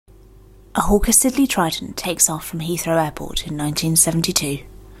A Hawker Siddeley Trident takes off from Heathrow Airport in 1972.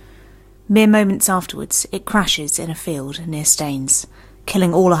 Mere moments afterwards, it crashes in a field near Staines,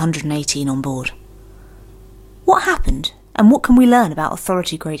 killing all 118 on board. What happened, and what can we learn about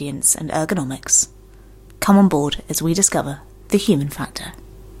authority gradients and ergonomics? Come on board as we discover the human factor.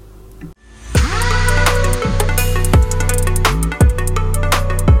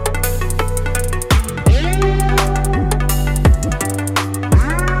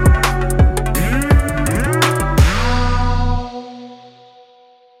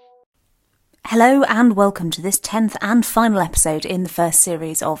 Hello and welcome to this 10th and final episode in the first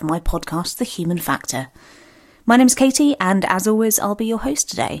series of my podcast, The Human Factor. My name's Katy and as always I'll be your host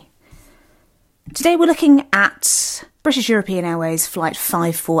today. Today we're looking at British European Airways Flight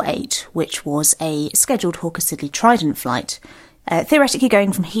 548, which was a scheduled Hawker Siddeley Trident flight, theoretically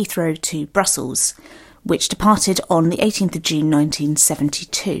going from Heathrow to Brussels, which departed on the 18th of June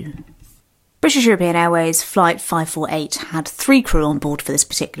 1972. British European Airways Flight 548 had 3 crew on board for this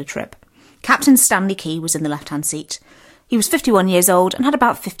particular trip. Captain Stanley Key was in the left-hand seat. He was 51 years old and had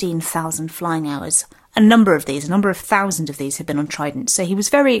about 15,000 flying hours. A number of thousands of these had been on Trident, so he was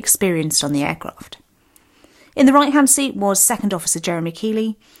very experienced on the aircraft. In the right-hand seat was Second Officer Jeremy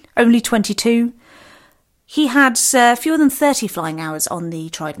Keeley, only 22. He had fewer than 30 flying hours on the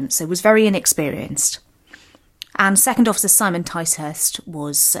Trident, so was very inexperienced. And Second Officer Simon Ticehurst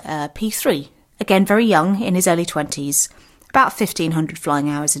was P3, again very young, in his early 20s. About 1,500 flying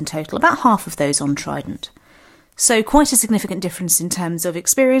hours in total, about half of those on Trident. So quite a significant difference in terms of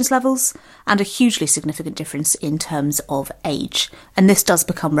experience levels and a hugely significant difference in terms of age. And this does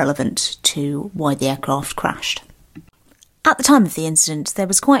become relevant to why the aircraft crashed. At the time of the incident, there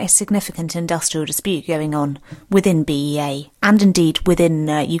was quite a significant industrial dispute going on within BEA and indeed within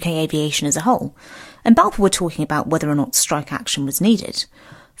UK aviation as a whole. And BALPA were talking about whether or not strike action was needed.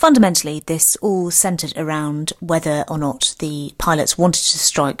 Fundamentally, this all centred around whether or not the pilots wanted to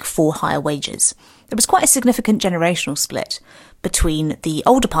strike for higher wages. There was quite a significant generational split between the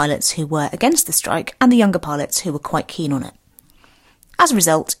older pilots who were against the strike and the younger pilots who were quite keen on it. As a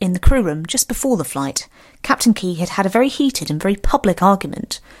result, in the crew room just before the flight, Captain Key had had a very heated and very public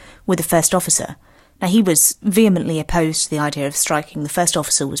argument with the first officer. Now, he was vehemently opposed to the idea of striking. The first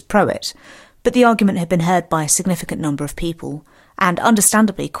officer was pro it, but the argument had been heard by a significant number of people and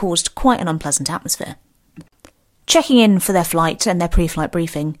understandably caused quite an unpleasant atmosphere. Checking in for their flight and their pre-flight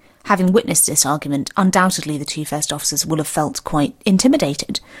briefing, having witnessed this argument, undoubtedly the 2 first officers will have felt quite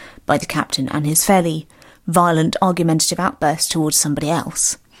intimidated by the captain and his fairly violent, argumentative outburst towards somebody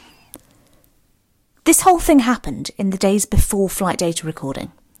else. This whole thing happened in the days before flight data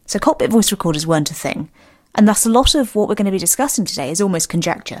recording, so cockpit voice recorders weren't a thing, and thus a lot of what we're going to be discussing today is almost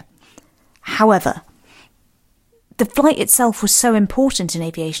conjecture. However, the flight itself was so important in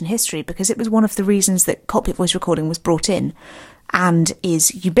aviation history because it was one of the reasons that cockpit voice recording was brought in and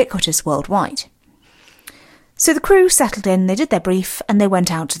is ubiquitous worldwide. So the crew settled in, they did their brief, and they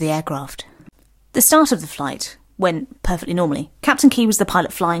went out to the aircraft. The start of the flight went perfectly normally. Captain Key was the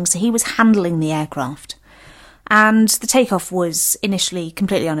pilot flying, so he was handling the aircraft. And the takeoff was initially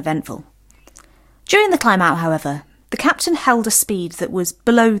completely uneventful. During the climb out, however, the captain held a speed that was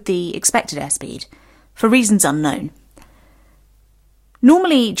below the expected airspeed, for reasons unknown.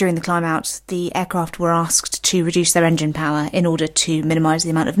 Normally, during the climb out, the aircraft were asked to reduce their engine power in order to minimise the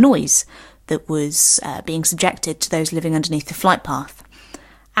amount of noise that was being subjected to those living underneath the flight path.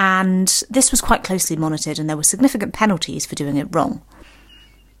 And this was quite closely monitored and there were significant penalties for doing it wrong.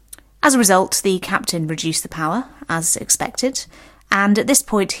 As a result, the captain reduced the power, as expected, and at this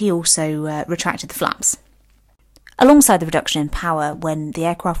point he also retracted the flaps. Alongside the reduction in power, when the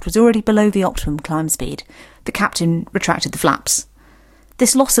aircraft was already below the optimum climb speed, the captain retracted the flaps.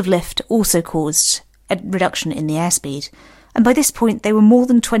 This loss of lift also caused a reduction in the airspeed, and by this point they were more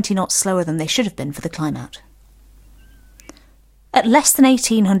than 20 knots slower than they should have been for the climb out. At less than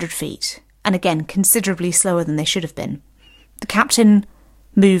 1,800 feet, and again considerably slower than they should have been, the captain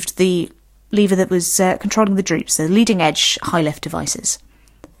moved the lever that was controlling the droops, the leading edge high lift devices.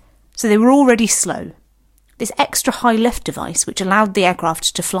 So they were already slow. This extra high lift device, which allowed the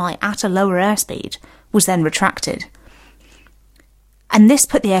aircraft to fly at a lower airspeed, was then retracted. And this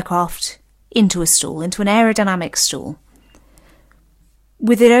put the aircraft into a stall, into an aerodynamic stall.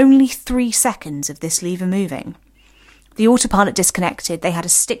 Within only 3 seconds of this lever moving, the autopilot disconnected. They had a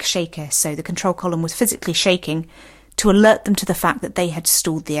stick shaker, so the control column was physically shaking to alert them to the fact that they had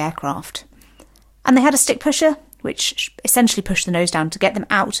stalled the aircraft. And they had a stick pusher, which essentially pushed the nose down to get them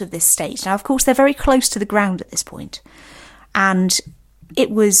out of this state. Now, of course, they're very close to the ground at this point, and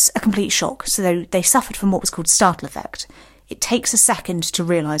it was a complete shock. So they suffered from what was called startle effect, It takes a second to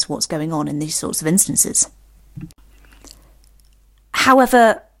realise what's going on in these sorts of instances.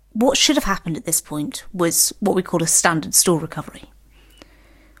 However, what should have happened at this point was what we call a standard stall recovery.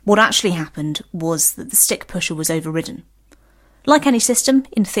 What actually happened was that the stick pusher was overridden. Like any system,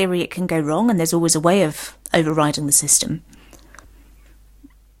 in theory it can go wrong, and there's always a way of overriding the system.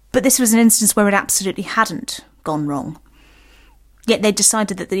 But this was an instance where it absolutely hadn't gone wrong. Yet they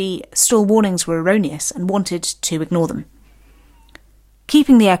decided that the stall warnings were erroneous and wanted to ignore them.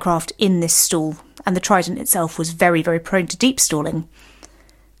 Keeping the aircraft in this stall, and the Trident itself was very, very prone to deep stalling,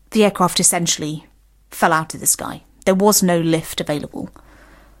 the aircraft essentially fell out of the sky. There was no lift available.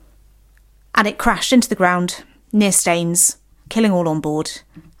 And it crashed into the ground near Staines, killing all on board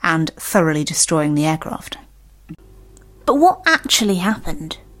and thoroughly destroying the aircraft. But what actually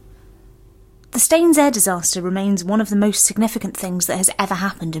happened? The Staines air disaster remains one of the most significant things that has ever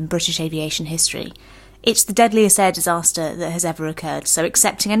happened in British aviation history. It's the deadliest air disaster that has ever occurred, so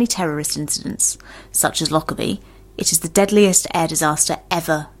excepting any terrorist incidents, such as Lockerbie, it is the deadliest air disaster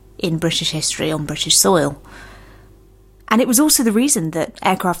ever in British history on British soil. And it was also the reason that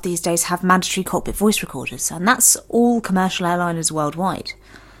aircraft these days have mandatory cockpit voice recorders, and that's all commercial airliners worldwide.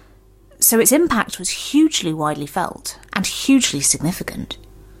 So its impact was hugely widely felt, and hugely significant.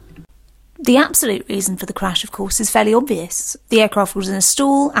 The absolute reason for the crash, of course, is fairly obvious. The aircraft was in a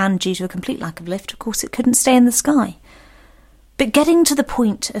stall, and due to a complete lack of lift, of course, it couldn't stay in the sky. But getting to the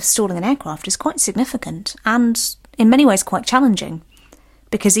point of stalling an aircraft is quite significant, and in many ways quite challenging.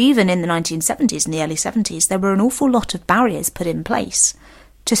 Because even in the 1970s and the early 70s, there were an awful lot of barriers put in place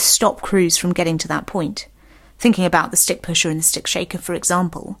to stop crews from getting to that point. Thinking about the stick pusher and the stick shaker, for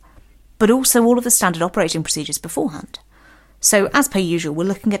example, but also all of the standard operating procedures beforehand. So, as per usual, we're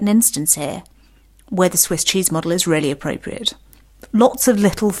looking at an instance here where the Swiss cheese model is really appropriate. Lots of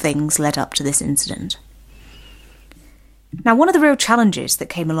little things led up to this incident. Now, one of the real challenges that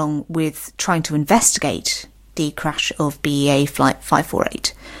came along with trying to investigate the crash of BEA Flight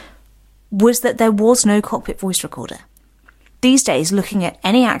 548 was that there was no cockpit voice recorder. These days, looking at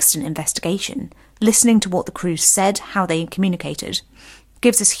any accident investigation, listening to what the crew said, how they communicated,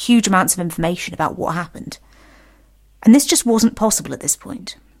 gives us huge amounts of information about what happened. And this just wasn't possible at this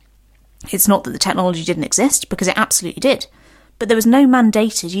point. It's not that the technology didn't exist, because it absolutely did, but there was no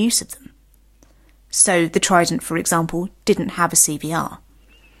mandated use of them. So the Trident, for example, didn't have a CVR.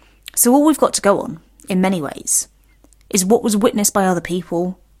 So all we've got to go on, in many ways, is what was witnessed by other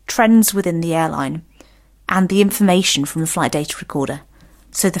people, trends within the airline, and the information from the flight data recorder,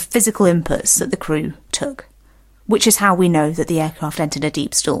 so the physical inputs that the crew took, which is how we know that the aircraft entered a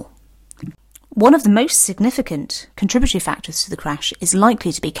deep stall. One of the most significant contributory factors to the crash is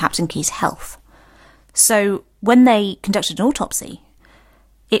likely to be Captain Key's health. So, when they conducted an autopsy,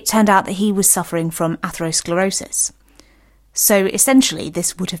 it turned out that he was suffering from atherosclerosis. So, essentially,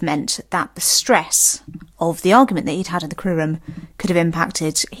 this would have meant that the stress of the argument that he'd had in the crew room could have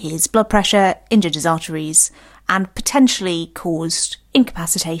impacted his blood pressure, injured his arteries, and potentially caused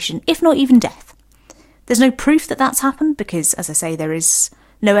incapacitation, if not even death. There's no proof that that's happened because, as I say, there is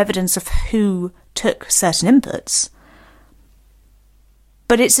no evidence of who took certain inputs.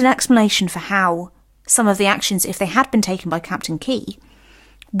 But it's an explanation for how some of the actions, if they had been taken by Captain Key,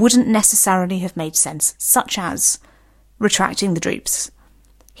 wouldn't necessarily have made sense, such as retracting the droops.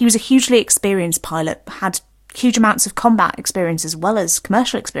 He was a hugely experienced pilot, had huge amounts of combat experience as well as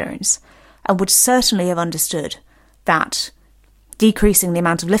commercial experience, and would certainly have understood that decreasing the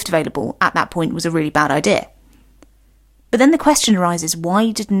amount of lift available at that point was a really bad idea. But then the question arises,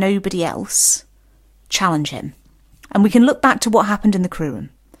 why did nobody else challenge him? And we can look back to what happened in the crew room.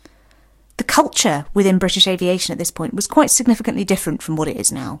 The culture within British aviation at this point was quite significantly different from what it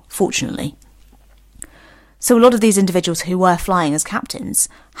is now, fortunately. So a lot of these individuals who were flying as captains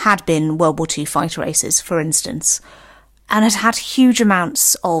had been World War II fighter racers, for instance, and had had huge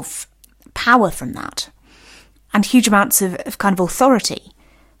amounts of power from that, and huge amounts of kind of authority.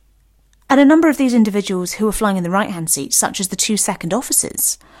 And a number of these individuals who were flying in the right-hand seat, such as the two second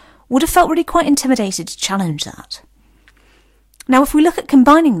officers, would have felt really quite intimidated to challenge that. Now, if we look at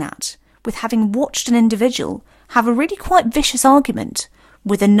combining that with having watched an individual have a really quite vicious argument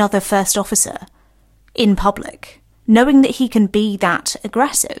with another first officer in public, knowing that he can be that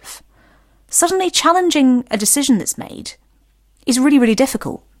aggressive, suddenly challenging a decision that's made is really, really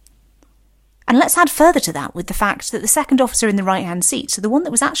difficult. And let's add further to that with the fact that the second officer in the right-hand seat, so the one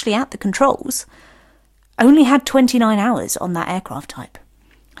that was actually at the controls, only had 29 hours on that aircraft type.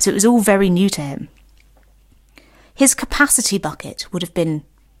 So it was all very new to him. His capacity bucket would have been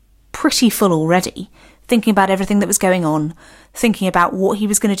pretty full already, thinking about everything that was going on, thinking about what he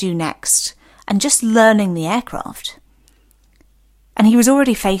was going to do next, and just learning the aircraft. And he was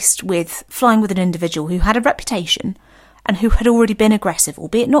already faced with flying with an individual who had a reputation and who had already been aggressive,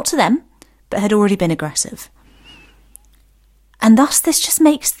 albeit not to them, but had already been aggressive. And thus this just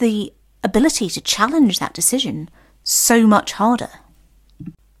makes the ability to challenge that decision so much harder.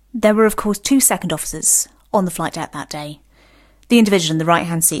 There were of course 2 second officers on the flight deck that day. The individual in the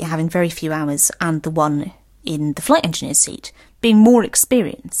right-hand seat having very few hours, and the one in the flight engineer's seat being more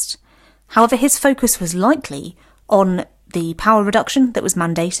experienced. However, his focus was likely on the power reduction that was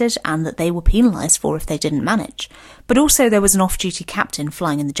mandated and that they were penalised for if they didn't manage. But also there was an off-duty captain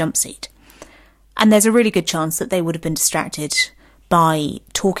flying in the jump seat. And there's a really good chance that they would have been distracted by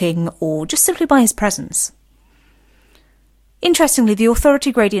talking or just simply by his presence. Interestingly, the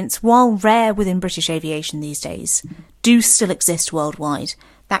authority gradients, while rare within British aviation these days, do still exist worldwide.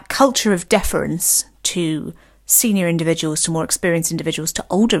 That culture of deference to senior individuals, to more experienced individuals, to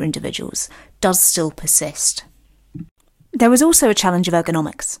older individuals, does still persist. There was also a challenge of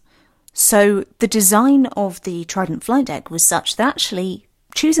ergonomics. So the design of the Trident flight deck was such that actually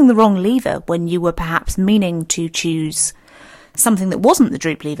choosing the wrong lever when you were perhaps meaning to choose something that wasn't the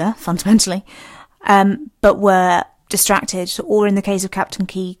droop lever, fundamentally, but were distracted, or in the case of Captain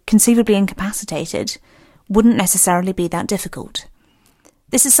Key, conceivably incapacitated, wouldn't necessarily be that difficult.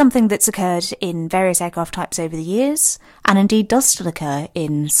 This is something that's occurred in various aircraft types over the years, and indeed does still occur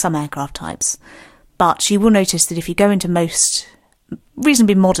in some aircraft types. But you will notice that if you go into most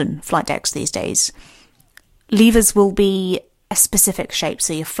reasonably modern flight decks these days, levers will be a specific shape.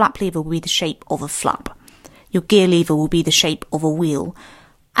 So your flap lever will be the shape of a flap. Your gear lever will be the shape of a wheel.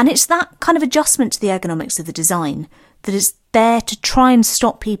 And it's that kind of adjustment to the ergonomics of the design that is there to try and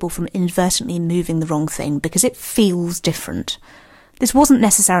stop people from inadvertently moving the wrong thing, because it feels different. This wasn't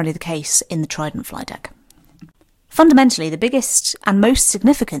necessarily the case in the Trident flight deck. Fundamentally, the biggest and most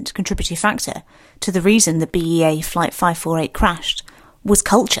significant contributing factor to the reason the BEA Flight 548 crashed was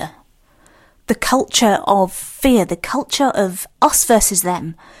culture. The culture of fear, the culture of us versus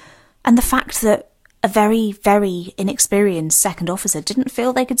them, and the fact that a very, very inexperienced second officer didn't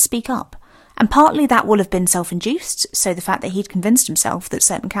feel they could speak up. And partly that will have been self-induced, so the fact that he'd convinced himself that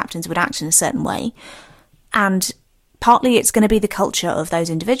certain captains would act in a certain way, and partly it's going to be the culture of those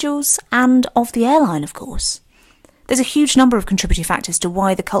individuals and of the airline, of course. There's a huge number of contributing factors to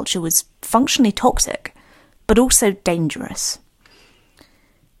why the culture was functionally toxic, but also dangerous.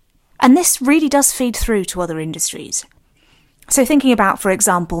 And this really does feed through to other industries. So thinking about, for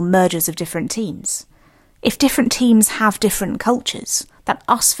example, mergers of different teams. If different teams have different cultures, that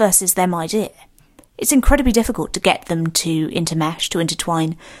us versus them idea, it's incredibly difficult to get them to intermesh, to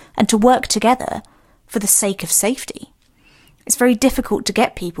intertwine, and to work together for the sake of safety. It's very difficult to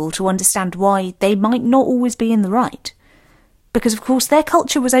get people to understand why they might not always be in the right. Because, of course, their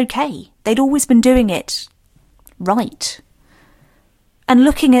culture was okay. They'd always been doing it right. And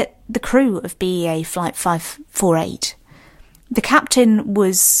looking at the crew of BEA Flight 548, the captain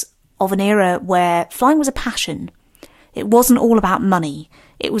was of an era where flying was a passion. It wasn't all about money.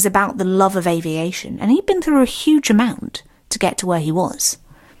 It was about the love of aviation. And he'd been through a huge amount to get to where he was.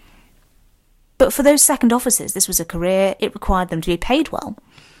 But for those second officers, this was a career. It required them to be paid well.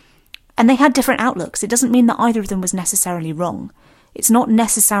 And they had different outlooks. It doesn't mean that either of them was necessarily wrong. It's not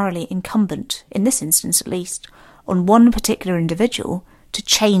necessarily incumbent, in this instance at least, on one particular individual to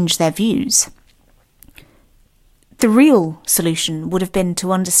change their views. The real solution would have been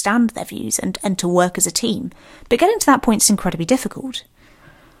to understand their views and to work as a team. But getting to that point is incredibly difficult.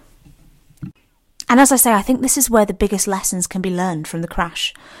 And as I say, I think this is where the biggest lessons can be learned from the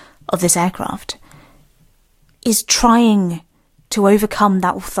crash of this aircraft, is trying to overcome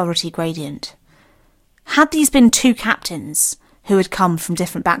that authority gradient. Had these been 2 captains who had come from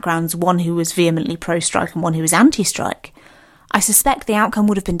different backgrounds, one who was vehemently pro-strike and one who was anti-strike, I suspect the outcome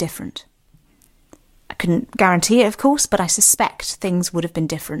would have been different. I couldn't guarantee it, of course, but I suspect things would have been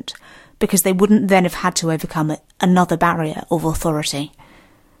different, because they wouldn't then have had to overcome another barrier of authority.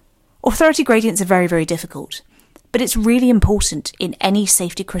 Authority gradients are very, very difficult, but it's really important in any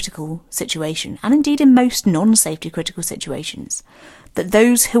safety-critical situation, and indeed in most non-safety-critical situations, that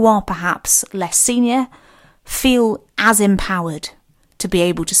those who are perhaps less senior feel as empowered to be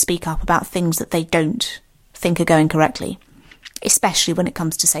able to speak up about things that they don't think are going correctly, especially when it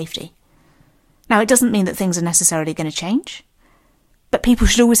comes to safety. Now, it doesn't mean that things are necessarily going to change, but people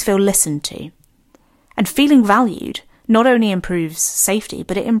should always feel listened to. And feeling valued not only improves safety,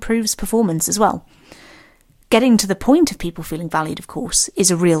 but it improves performance as well. Getting to the point of people feeling valued, of course,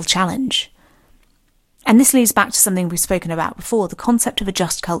 is a real challenge. And this leads back to something we've spoken about before, the concept of a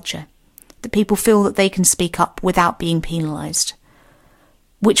just culture, that people feel that they can speak up without being penalised,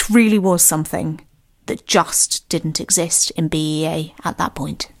 which really was something that just didn't exist in BEA at that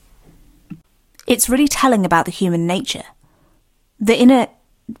point. It's really telling about the human nature that in a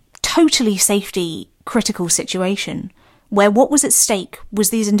totally safety critical situation where what was at stake was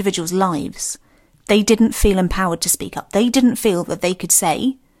these individuals' lives, they didn't feel empowered to speak up. They didn't feel that they could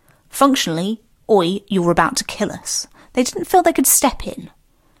say, functionally, "Oi, you're about to kill us." They didn't feel they could step in.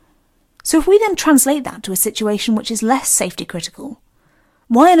 So if we then translate that to a situation which is less safety critical,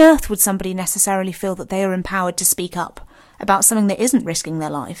 why on earth would somebody necessarily feel that they are empowered to speak up about something that isn't risking their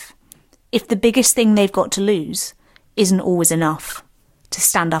life, if the biggest thing they've got to lose isn't always enough to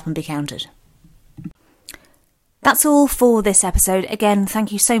stand up and be counted? That's all for this episode. Again,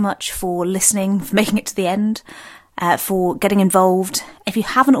 thank you so much for listening, for making it to the end, for getting involved. If you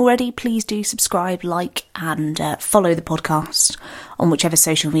haven't already, please do subscribe, like, and follow the podcast on whichever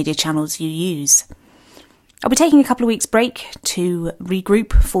social media channels you use. I'll be taking a couple of weeks' break to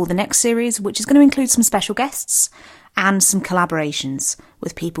regroup for the next series, which is going to include some special guests and some collaborations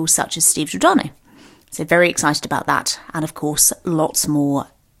with people such as Steve Giordano. So very excited about that, and of course lots more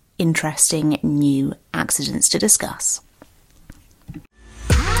interesting new accidents to discuss.